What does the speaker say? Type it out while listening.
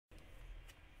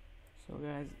So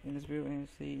guys, in this video we're going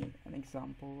to see an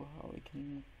example how we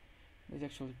can, this is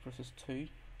actually process 2.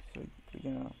 So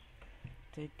we're gonna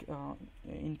take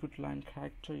input line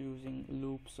character using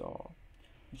loops or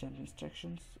jump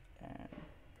instructions, and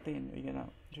then we're gonna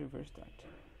reverse that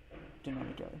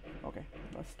dynamically. Okay,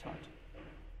 let's start.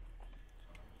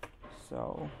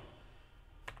 So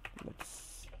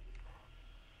let's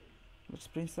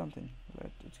print something.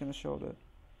 It's gonna show that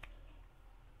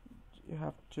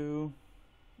you're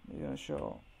gonna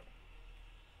show.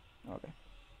 Okay,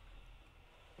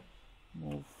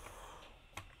 move.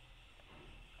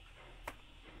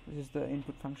 This is the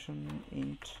input function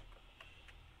int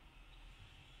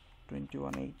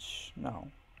 21h. Now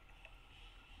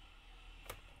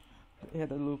here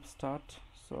the loop start,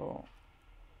 so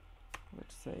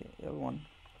let's say L1.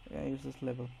 I use this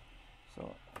level.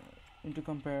 So into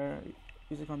compare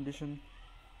is a condition.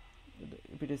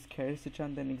 If it is carries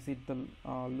return, then exit the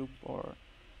loop or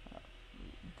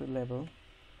the level,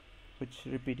 which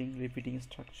repeating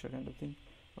structure kind of thing.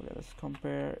 Okay, let's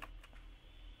compare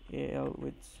AL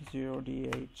with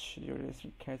 0DH, 0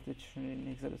 carries return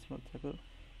in hexadecimal table,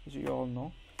 which you all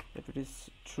know. If it is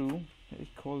true,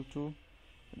 equal to,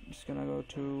 it's gonna go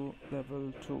to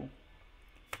level 2.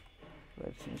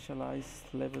 Let's initialize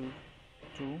level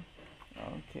 2.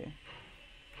 Okay,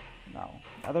 now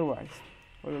otherwise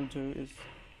what we'll do is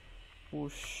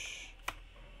push.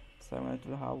 So I'm going to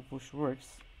tell how push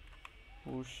works.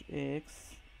 Push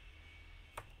X.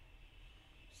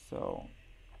 So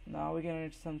now we're gonna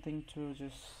need something to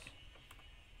just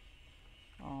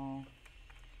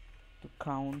to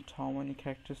count how many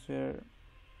characters we're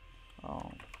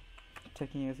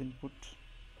taking as input.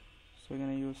 So we're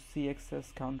gonna use CX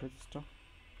as count register.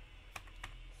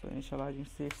 So initializing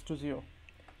CX to 0.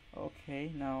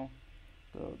 Okay, now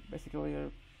basically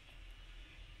you're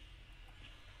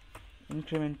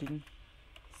incrementing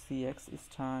CX each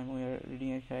time we are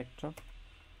reading a character.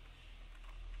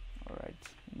 Alright,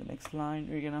 in the next line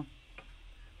we're gonna,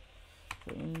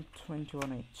 so in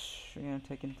 21h we're gonna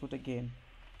take input again.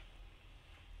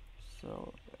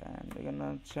 So, and we're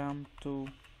gonna jump to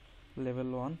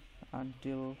level 1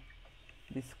 until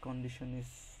this condition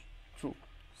is true.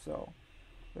 So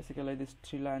basically this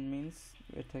 3 line means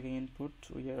we're taking input,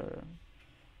 we are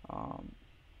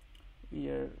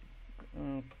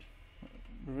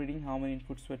reading how many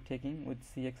inputs we're taking with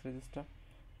CX register.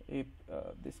 If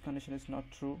this condition is not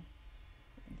true,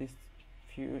 this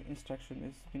few instruction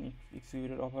is being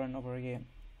executed over and over again.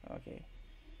 Okay,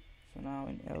 so now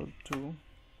in L2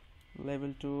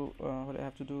 level 2, what I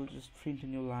have to do is just print a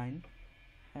new line,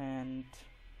 and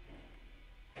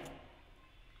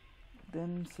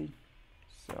then see.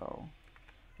 So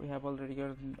we have already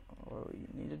gotten or we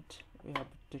needed. We have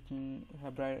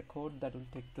write code that will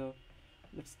take the.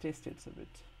 Let's test it a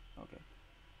bit. Okay.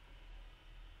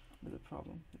 There's a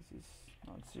problem. This is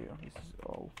not 0. This is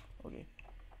O. Okay.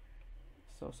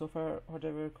 So far,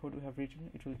 whatever code we have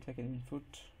written, it will take an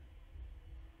input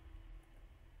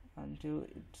until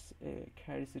its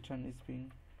carries return is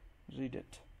being read.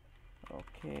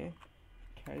 Okay.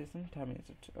 Carries and terminates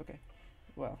it. Okay.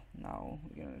 Well, now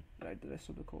we're gonna write the rest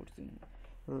of the code in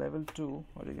level 2.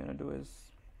 What we're gonna do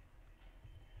is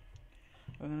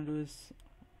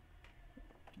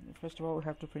first of all we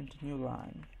have to print a new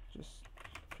line. Just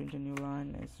print a new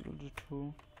line as equal to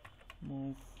true.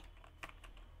 Move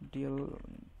DL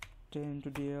 10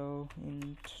 to DL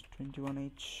int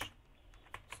 21h.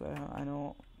 So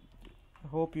I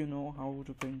hope you know how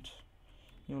to print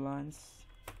new lines.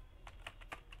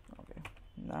 Okay,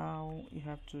 now you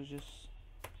have to just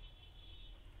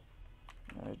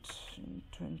write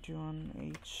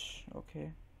 21h.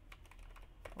 Okay,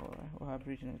 or I have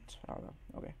written it rather.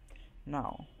 Okay,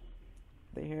 now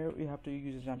here we have to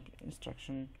use a jump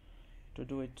instruction to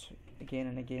do it again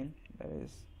and again. That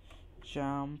is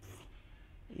jump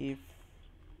if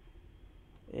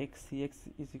xcx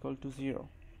is equal to 0.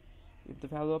 If the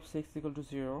value of x is equal to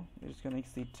 0, it's gonna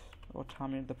exit or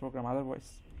terminate the program.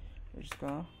 Otherwise we're just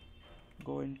gonna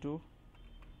go into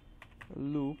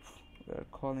loop. We're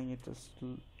calling it as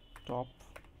top.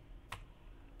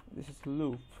 This is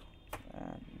loop,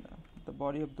 and the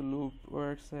body of the loop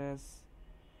works as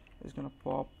is gonna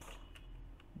pop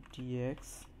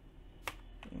dx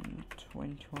in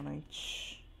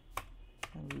 21h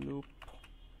and loop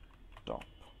top.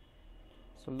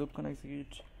 So loop gonna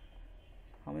execute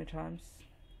how many times?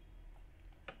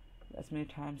 As many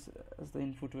times as the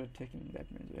input we're taking.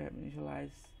 That means we have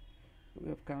initialized, we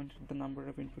have counted the number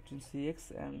of inputs in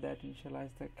CX, and that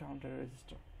initialized the counter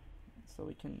register. So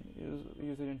we can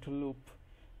use it into loop.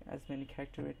 As many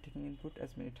character we're taking input,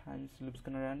 as many times loop's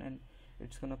gonna run, and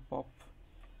it's gonna pop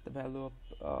the value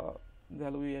of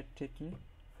value we are taking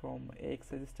from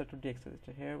AX register to DX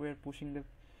register. Here we are pushing the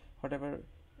whatever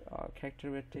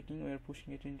character we are taking, we are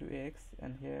pushing it into AX,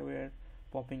 and here we are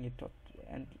popping it out,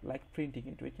 and like printing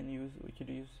it, we could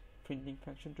use printing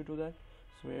function to do that.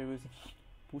 So we are using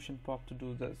push and pop to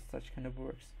do such kind of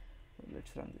works. So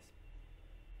let's run this.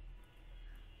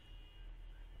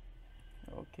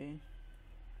 Okay,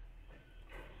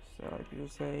 so if you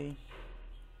say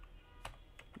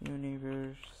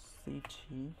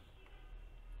university,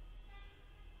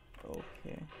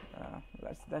 okay,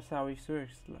 that's how it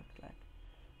works. Look like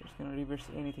it's gonna reverse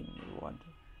anything you want.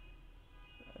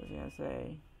 As you can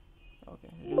say,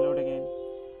 okay, reload again,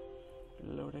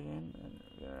 and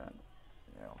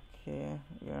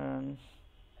we're on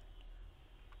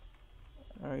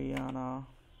Ariana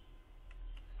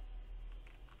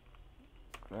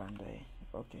Grande.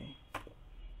 Okay,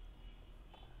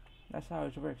 that's how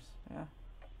it works. Yeah,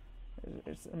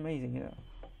 it's amazing, you know.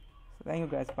 So thank you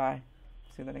guys. Bye.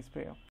 See you in the next video.